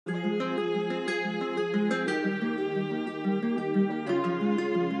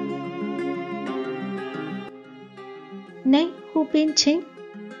been Qing.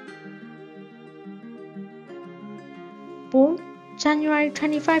 Born January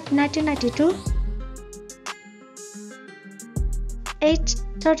 25, 1992. Age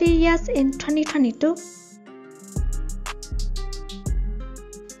 30 years in 2022.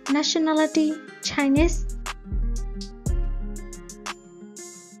 Nationality Chinese.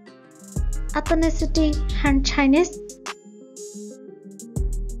 Ethnicity Han Chinese.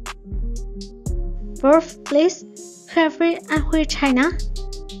 Birthplace Hebei, Anhui, China.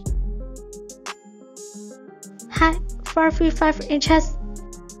 Height 4 feet 5 inches.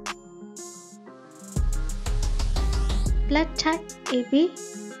 Blood type AB.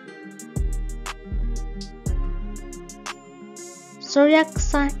 Zodiac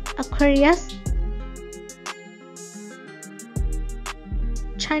sign Aquarius.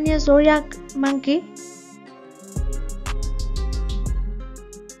 Chinese zodiac monkey.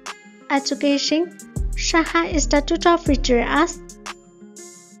 Education Shanghai Institute of Visual Arts.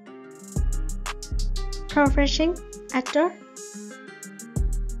 Profession actor.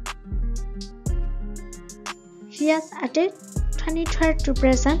 Years added 2012 to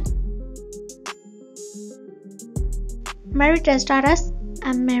present. Married status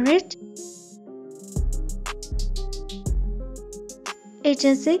unmarried.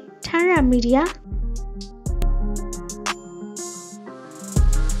 Agency Tara Media.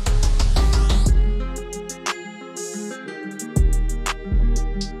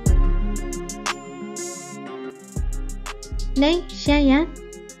 Name Yan Yan.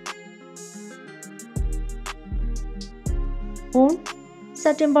 Born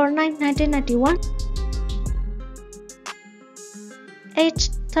September 9, 1991. Age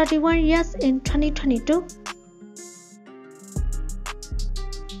 31 years in 2022.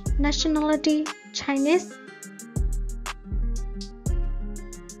 Nationality Chinese.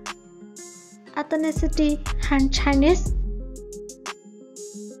 Ethnicity Han Chinese.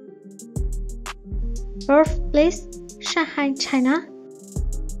 Birthplace Shanghai, China.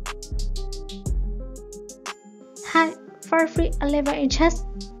 Height 4 feet 11 inches.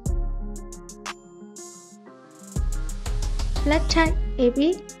 Blood type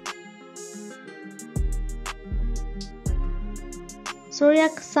AB.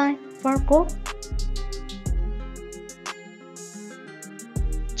 Zodiac sign Virgo.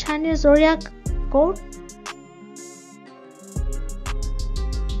 Chinese zodiac goat.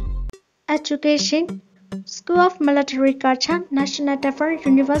 Education School of Military Culture, National Defense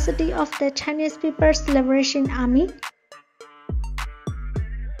University of the Chinese People's Liberation Army.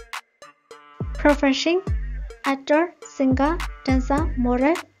 Profession actor, singer, dancer,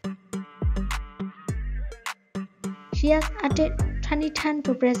 model. Years added 2010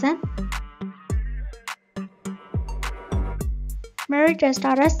 to present. Married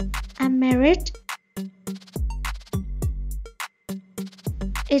status unmarried.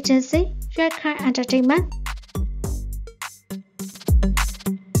 Agency Yuan Entertainment.